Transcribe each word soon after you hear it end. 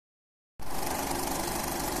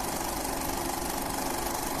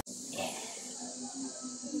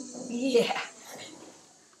Yeah.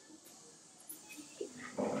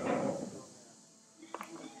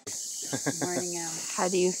 Morning, How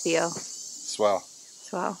do you feel? Swell.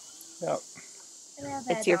 Swell. Yep.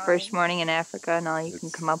 It's your first morning in Africa, and all you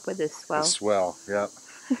can come up with is swell. It's swell. Yep.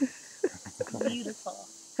 beautiful.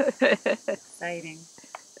 Exciting.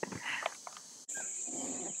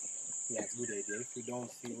 Yeah, it's a good idea. If you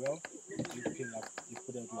don't see well, you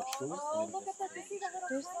put out your shoes. Oh, And look then at that. This is a little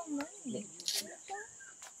There's so many.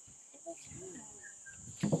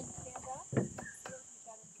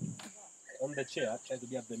 on the chair, try to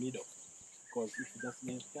be at the middle. Because if you just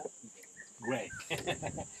leave here, great.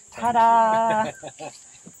 Ta-da!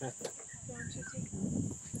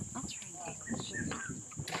 I'll try and take this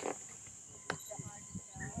shirt.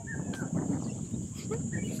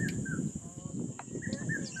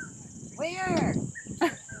 Where?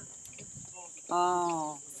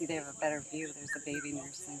 Oh, see, they have a better view. There's a baby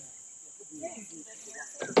nursing.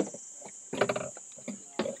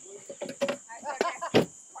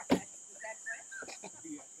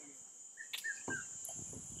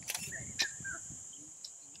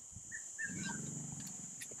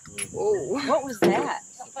 Oh. What was that?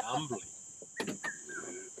 Rumbling. The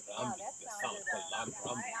sound called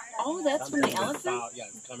rumbling. Oh, that's from the elephant? Yeah,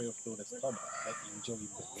 it's coming through the stomach. Like enjoying the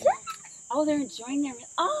meal. Oh, they're enjoying their meal.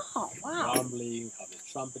 Oh, wow. Rumbling, how they're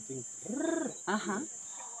trumpeting. Uh-huh.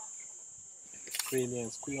 Screaming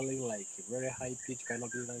and squealing like a very high pitch kind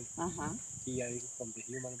of like hearing from the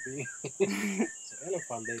human being. So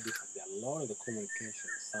elephant they do have a lot of the communication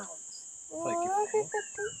sounds. Oh, Like look at the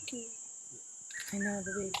baby. I know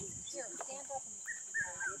the baby. Here, stand up.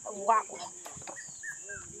 Wow.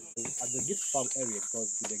 At the gift farm area,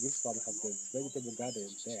 because the gift farm has the vegetable garden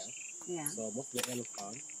there, Yeah. so most of the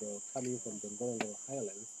elephants, they're coming from the Ngorongoro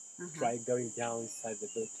Highlands, try going down inside the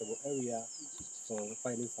vegetable area, so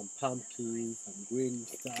finding some pumpkins, some green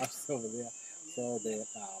stuff over there. So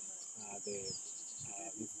this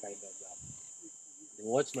kind of the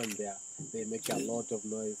watchmen there, they make a lot of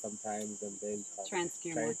noise sometimes, and then try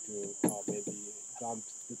to maybe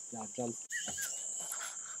jump.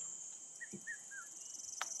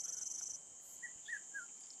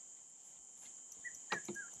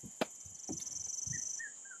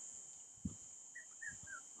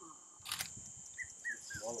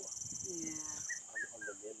 Small one. Yeah. On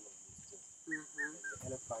the middle of this too. And the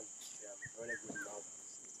elephants, they have very good mouths.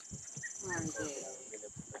 Are They they? are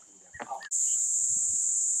really protecting their pouch.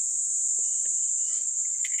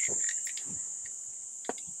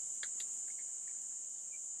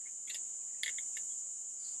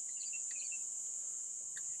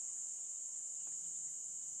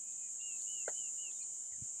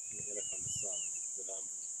 The elephant sound, the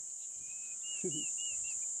rumbling.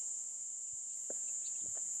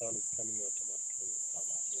 The sound is coming automatically from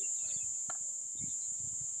the stomach inside.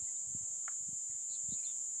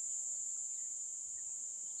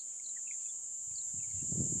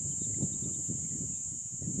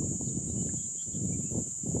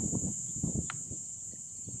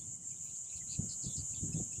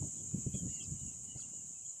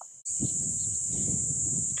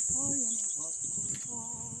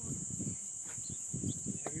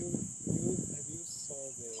 Have you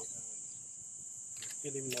saw the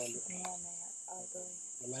film known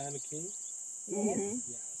The Lion King?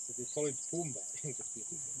 Yeah, so they call it Pumbaa in the film.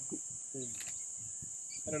 Pumbaa.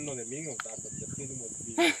 I don't know the meaning of that, but the film was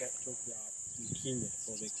being kept up in Kenya,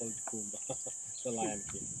 so they call it Pumbaa, the Lion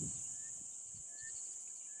King.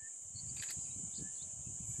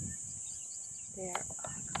 They are.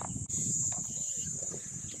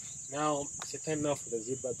 Now, it's a time now for the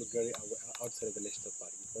zebra to get outside of the national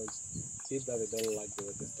park, because zebra, they don't like the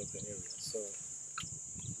rest of the area. So,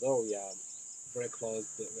 though we are very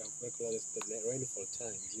close to the rainfall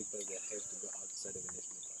time, zebra, they have to go outside of the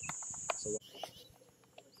national park. So,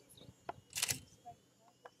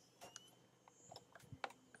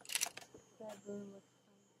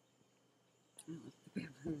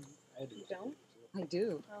 I do. You don't? I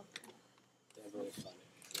do. Oh. They're very funny.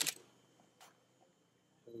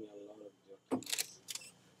 Having a lot of jokes,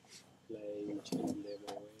 playing, chasing them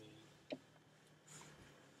away.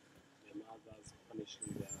 The mothers punishing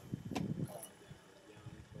their young for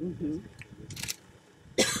just making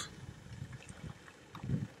it.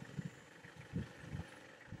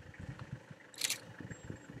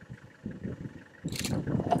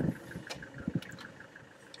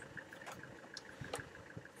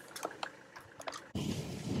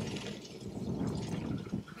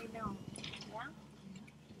 I know. Yeah?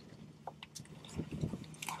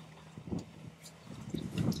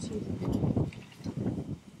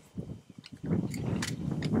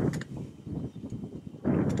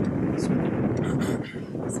 It's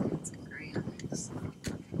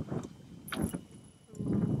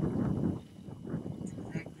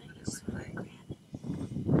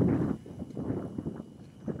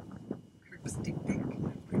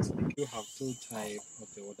You have two types of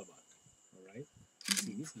the water bug, alright?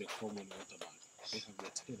 See, this is the common water bug. They have the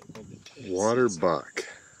tail called the tail. Water buck.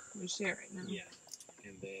 We share right now. Yeah.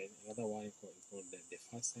 And then another one called the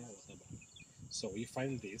fasa water bug. So we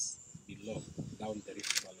find this below, down the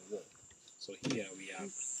Rift Valley wall. So here we are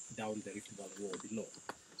down the Rift Valley wall below.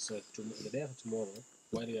 So the day after tomorrow,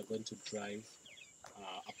 while we are going to drive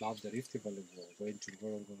above the Rift Valley wall, going to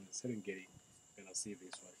Ngorongoro and Serengeti, you're going to see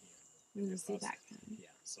this one here. We're going to see that then.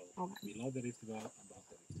 Yeah, so Okay. below the Rift Valley, above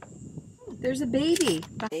the Rift Valley. There's a baby.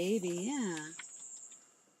 Baby, yeah.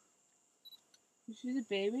 She's a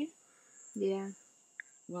baby? Yeah.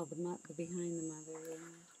 Well, the behind the mother,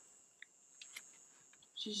 yeah.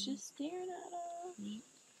 She's just staring at us.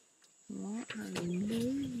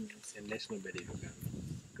 It's a national bird in Uganda,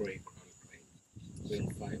 grey crown crane.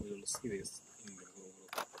 We'll see this in the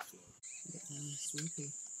Ngorongoro floor. I'm sleepy.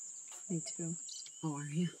 Me too. Oh,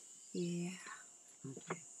 are you? Yeah.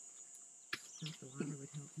 Okay. Thought the water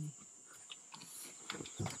would help me.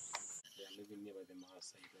 They are living nearby the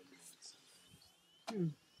Maasai residents.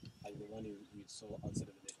 Like the one we saw outside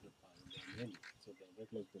of the national park, there are many. So they are very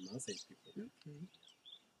close to the Maasai people. Okay.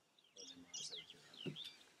 Or the Maasai people.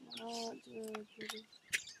 Oh, it's really pretty.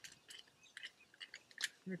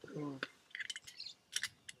 They're cool.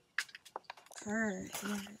 Fur.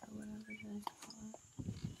 Yeah, whatever they call it.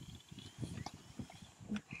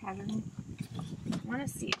 The pattern. I want to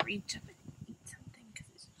see it reach up and eat something because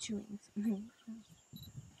it's chewing something.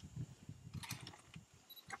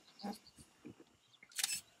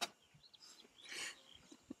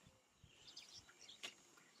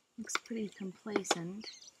 Looks pretty complacent.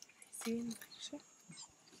 See in the picture?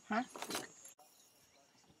 Huh?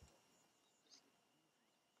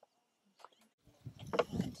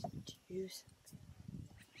 Juice.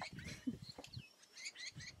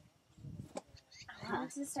 I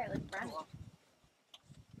want to start like running.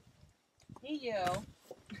 Hey, you.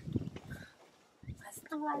 Let's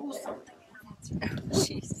throw something.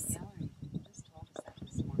 Jesus. Just told us that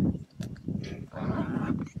this morning.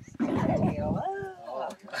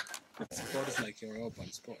 Spots like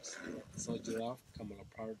European spots. So giraffe,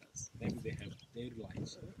 camelopardus. Maybe they have tail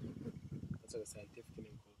lines. That's a scientific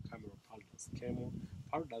name called camelopardus.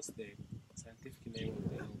 Camelopardus, the scientific name of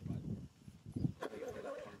the leopard.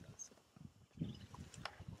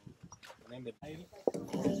 And then the tail.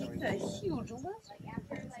 A huge one.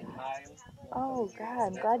 Nile. Oh God,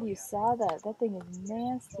 I'm glad you saw that. That thing is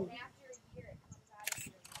nasty.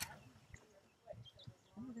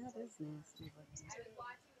 Oh, that is nasty.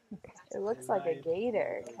 It looks like a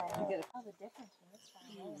gator. Kind of. Oh, the difference in this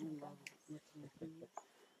one.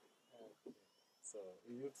 So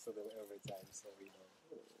we look for them every time, so we know.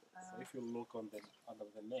 So if you look on the under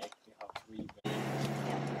the neck, they have three. There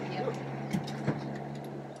you go.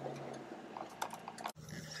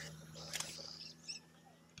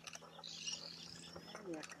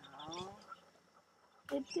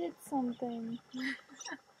 It did something.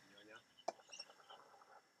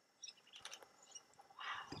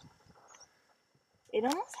 It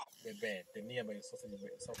almost. The bed, the nearby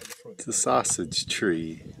sausage fruit. It's a sausage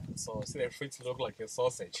tree. So see the fruit look like a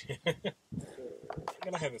sausage. I'm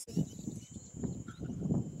gonna have this.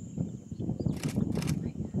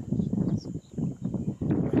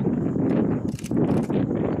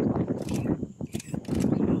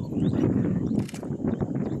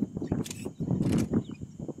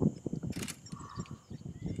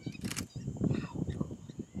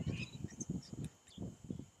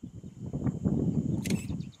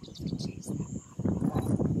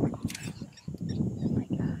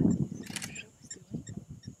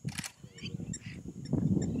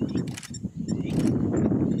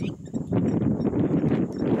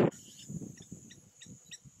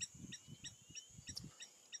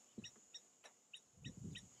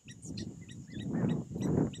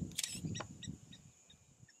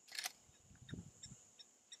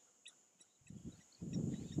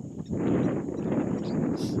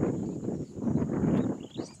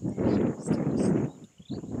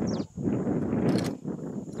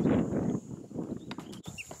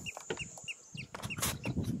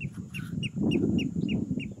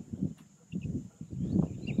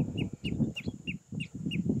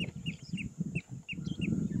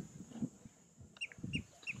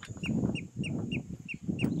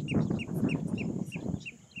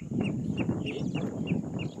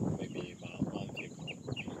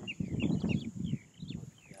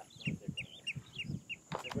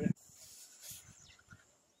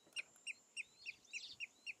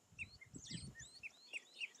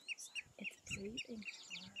 breathing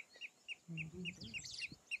hard. I wonder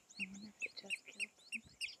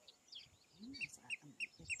if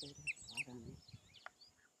it just killed something.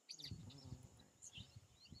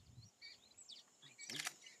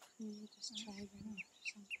 try them or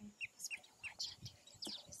something. Because when you watch on TV, it's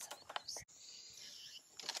always so close.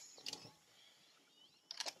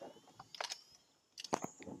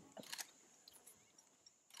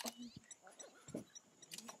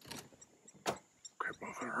 Quit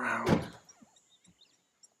moving around.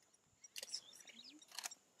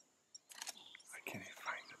 I can't even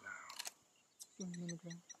find it now.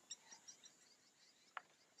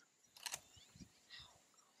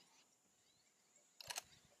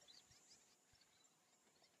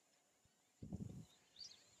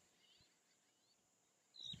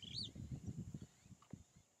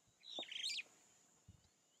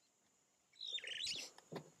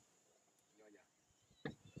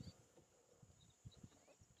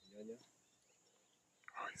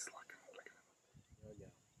 Oh, he's looking. Look at him.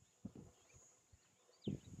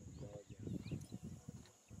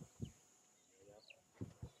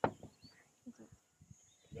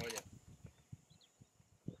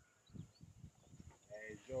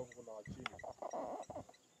 Njoo kuna wa chini.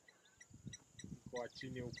 Kwa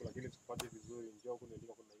chini huku lakini sikupate vizuri. Njoo kuna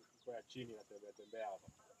ndiko kuna iko ya chini na tembea hapa.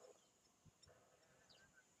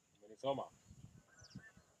 Umenisoma?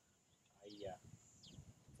 Haya.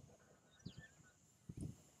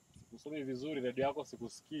 Usome vizuri, redio yako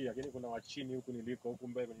sikusikii, lakini kuna wa chini huku niliko, huku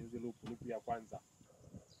mbele kwenye hizi loop ya kwanza.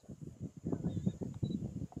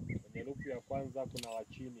 Kwenye loop ya kwanza kuna wa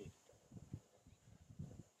chini.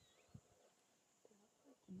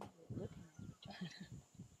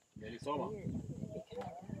 Umenisoma?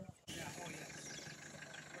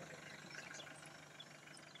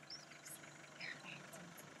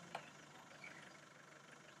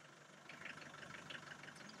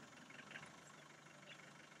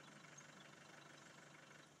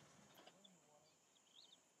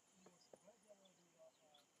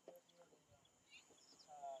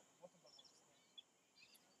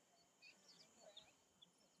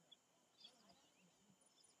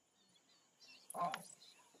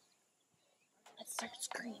 Let's start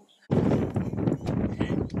screaming.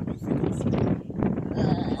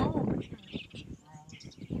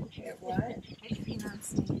 What? I've been on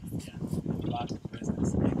snakes. Last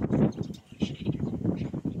business.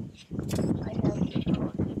 I have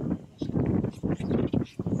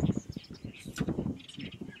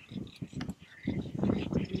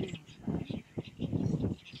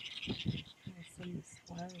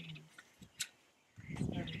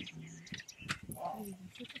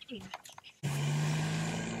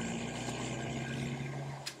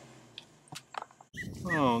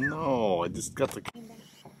Oh no, I just got the...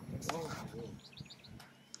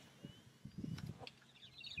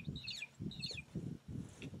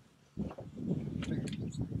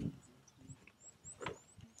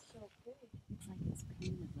 It's like it's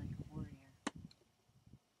painted like a warrior.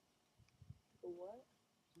 a what?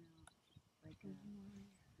 Like a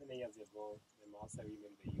Many years ago, the Maasai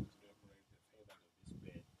women, they used to decorate the feather of this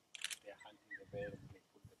bird. They are hunting the bird and they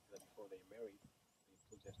put the feather before they marry. They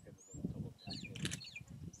put the feathers on top of their head.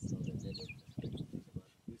 So the bird was just like this.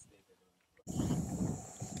 This day they don't.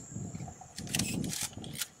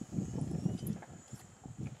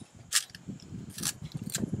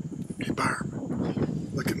 Hey Barb,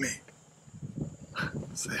 look at me.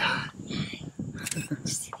 Say hi.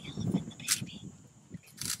 See the elephant, the baby.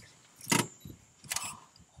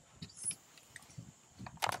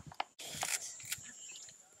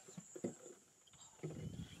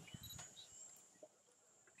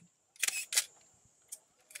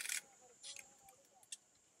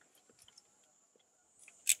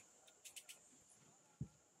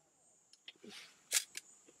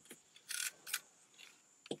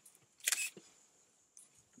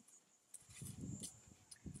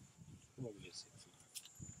 Probably 6.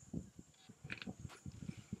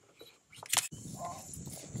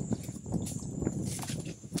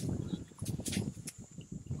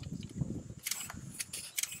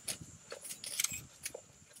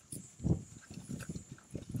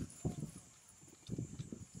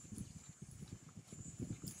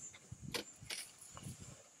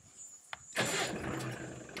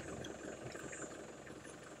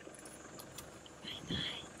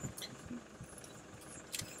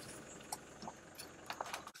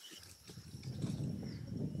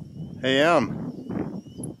 Hey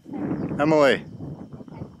Emily.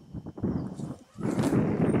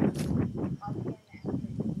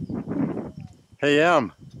 Hey Oh,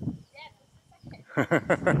 Em. do you have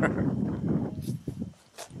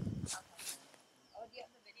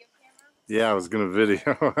the video camera? Yeah, I was gonna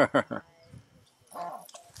video.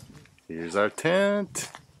 Here's our tent.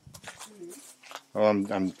 Oh, I'm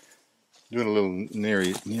doing a little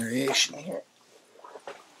narration here.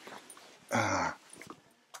 Ah.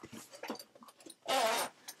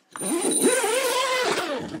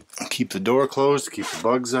 keep the door closed, to keep the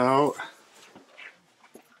bugs out.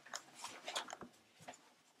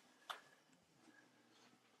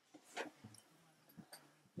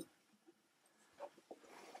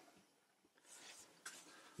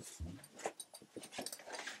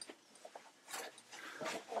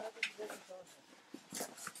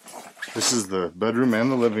 This is the bedroom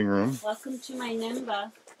and the living room. Welcome to my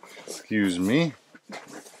Nimba. Excuse me.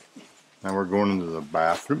 Now we're going into the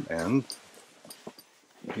bathroom, and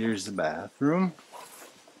here's the bathroom.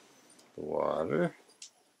 The water.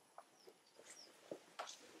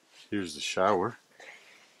 Here's the shower.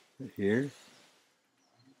 Right here.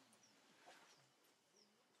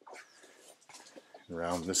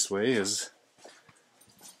 Around this way is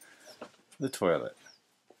the toilet.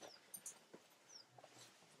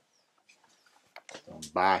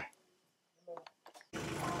 Bye.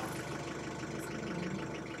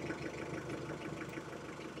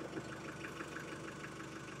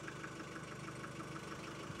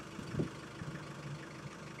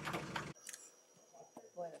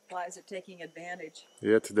 Boy, the flies are taking advantage.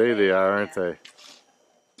 Yeah, today they are, aren't they?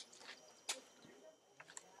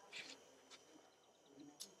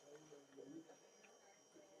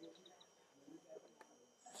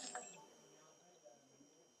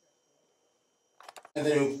 And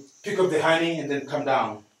then you pick up the honey and then come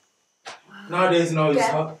down. Nowadays,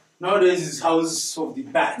 nowadays it's houses of the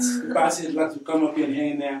bats. The bats like to come up here and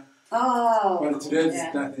hang there. Oh. But today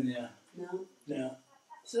there's nothing there. No. Yeah.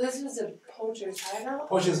 So this was a poacher's hideout?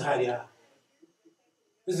 Poacher's hide, yeah.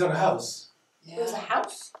 This is like a house. Yeah. It was a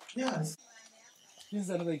house? Yeah. This is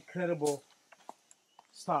another incredible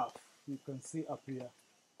stuff you can see up here.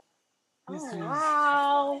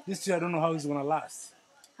 Wow. This tree, I don't know how it's gonna last.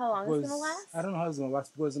 How long is it gonna last? I don't know how it's gonna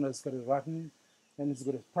last because it's got a rotten and it's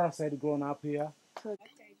got a parasite growing up here.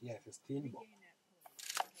 Yeah, it's a steamboat.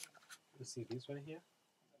 You see this one here?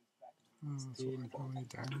 Steamboat.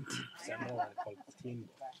 So I know what I call it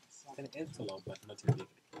steamboat. It's an antelope, but not in big.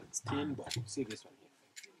 Steamboat. See this one here?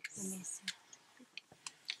 Let me see.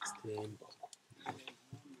 Steamboat.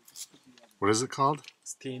 What is it called?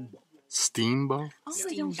 Steamboat. Steamboat? Oh,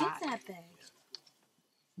 they don't get that big.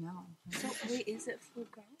 No. So, wait, is it full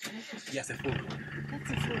grown? Yes, a full. That's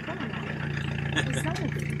a full grown. It's not a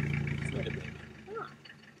big. It's not a big. Huh.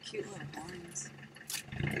 Cute little horns.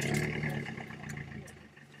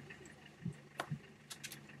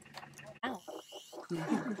 Ow.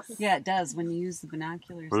 Yeah, it does when you use the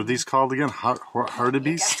binoculars. What are these called again?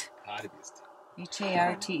 Hartebeest? Hartebeest.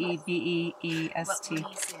 Hartebeest. Let me see it.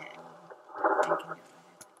 I can do it.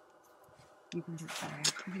 You can do it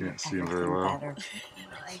better. Can't see them very well. Better.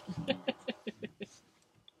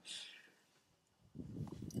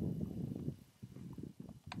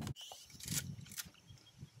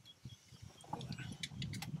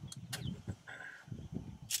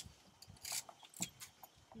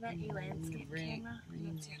 Is that your landscape camera?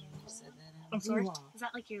 I'm sorry? Is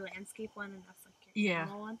that like your landscape one and that's like your Yeah.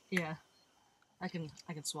 normal one? Yeah. I can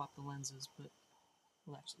swap the lenses, but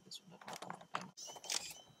well, actually this one doesn't.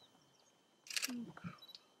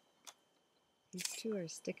 These two are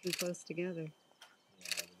sticking close together. Yeah,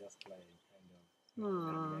 we're just playing kind of.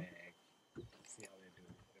 Aww. See how they do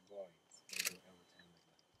it. The boys, they do every time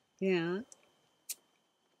like that. Yeah.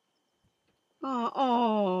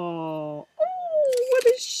 Oh, what a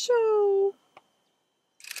show!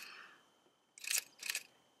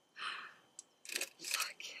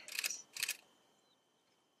 Look it.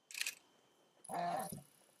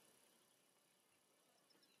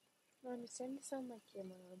 Mom, you're starting to sound like your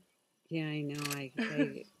mom. Yeah, I know. I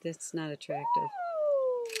that's not attractive.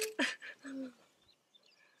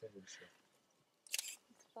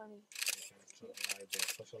 It's funny.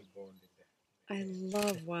 Social bonding there. I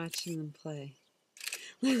love watching them play.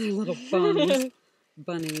 Look at their little buns.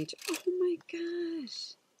 Bunning each. Oh my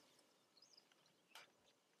gosh.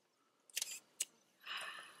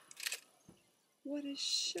 What a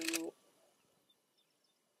show.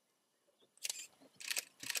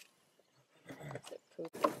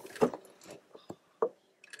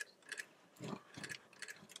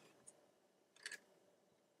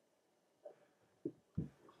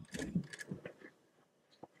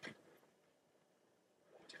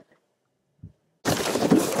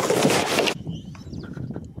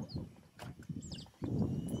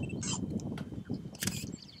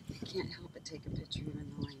 Can't help but take a picture even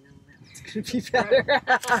though I know that it's going to be better.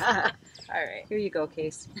 Alright, Here you go,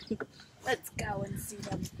 Case. let's go and see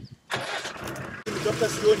them. Kutafuta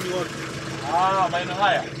sioni wote. Maeneo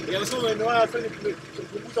haya. Yanasema maeneo haya sasa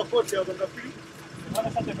tukipunguza kote hapo nafikiri.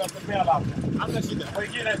 Wana sasa tunatembea labda. Hamna shida.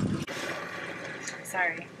 Wengine.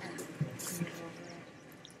 Sorry.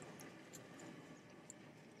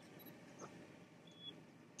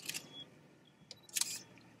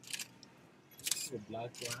 a black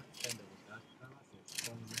one, kind of a dark color, so it's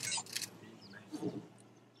strong man, big man.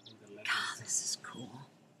 And the leg God, is this is cool.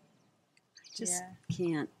 I just Yeah.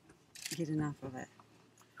 can't get enough of it.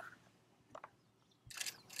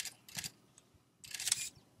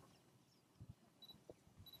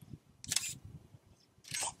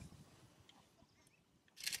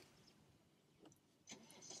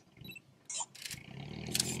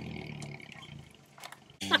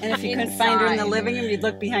 And if you couldn't find her in the living room, you'd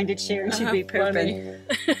look behind a chair and she'd be pooping. Is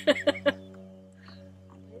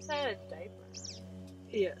that a diaper?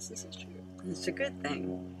 Yes, this is true. It's a good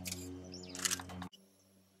thing.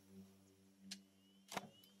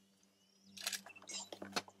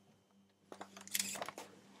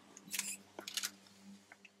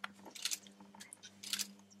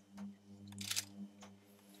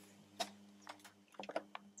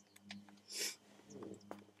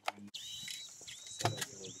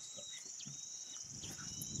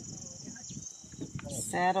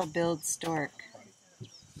 Saddle build stork.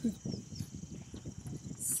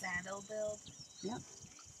 Saddle build. Yep.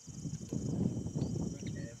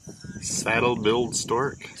 Saddle build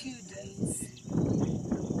stork. 2 days.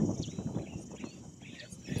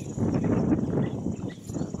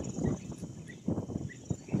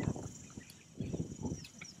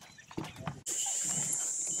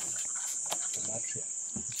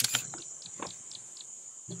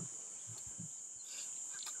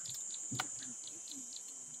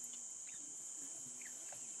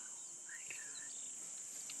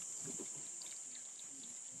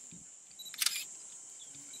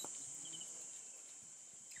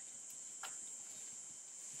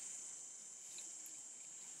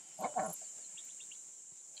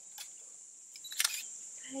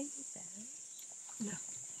 Hey, Ben. Yeah,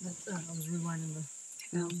 that's, I was rewinding the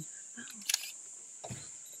Film.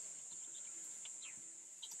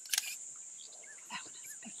 That one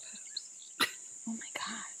has big poops. Oh my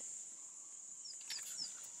god.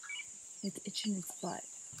 It's itching its butt.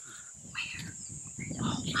 Where?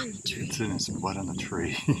 On the tree. It's in his butt on the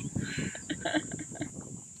tree.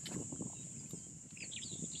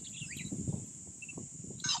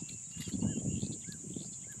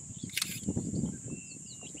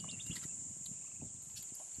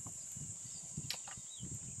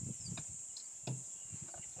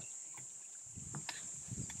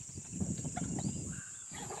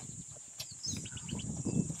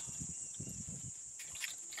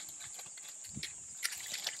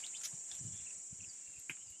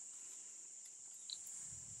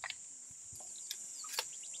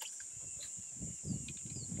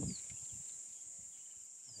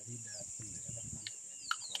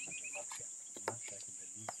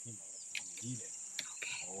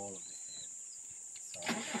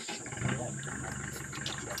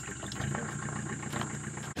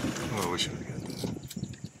 Oh, we should have got that.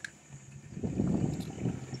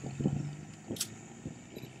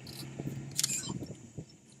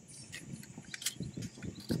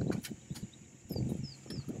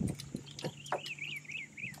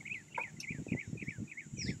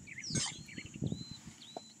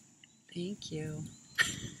 Thank you.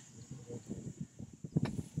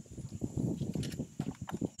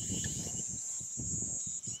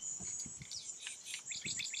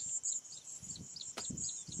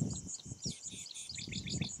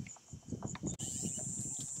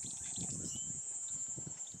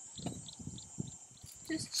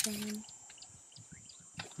 Just chilling.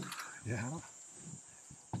 Yeah.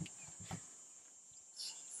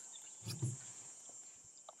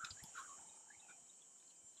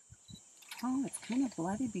 Oh, it's kind of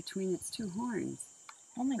bloody between its 2 horns.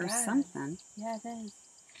 Oh my Or god. something. Yeah, it is.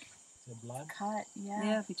 The blood? Cut, yeah.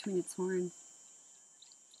 Yeah, between its horns.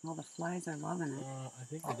 All the flies are loving it. I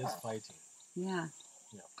think they're just fighting. Yeah.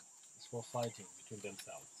 Yeah. It's for fighting between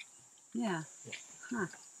themselves. Yeah. Yeah. Huh.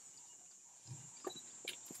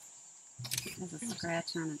 There's a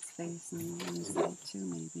scratch on its face on the one side too,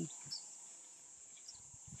 maybe.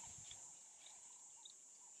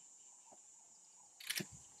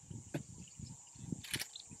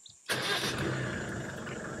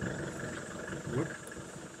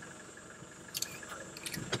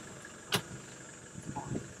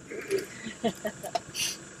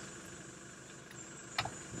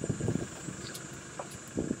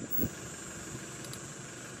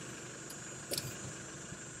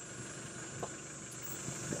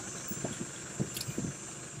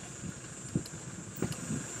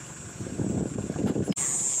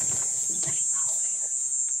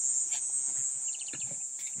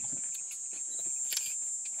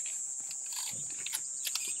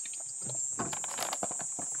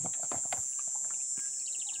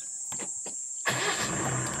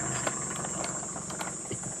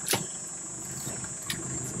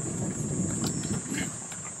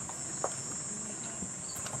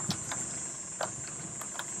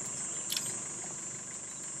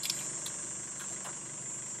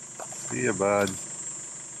 See ya, bud.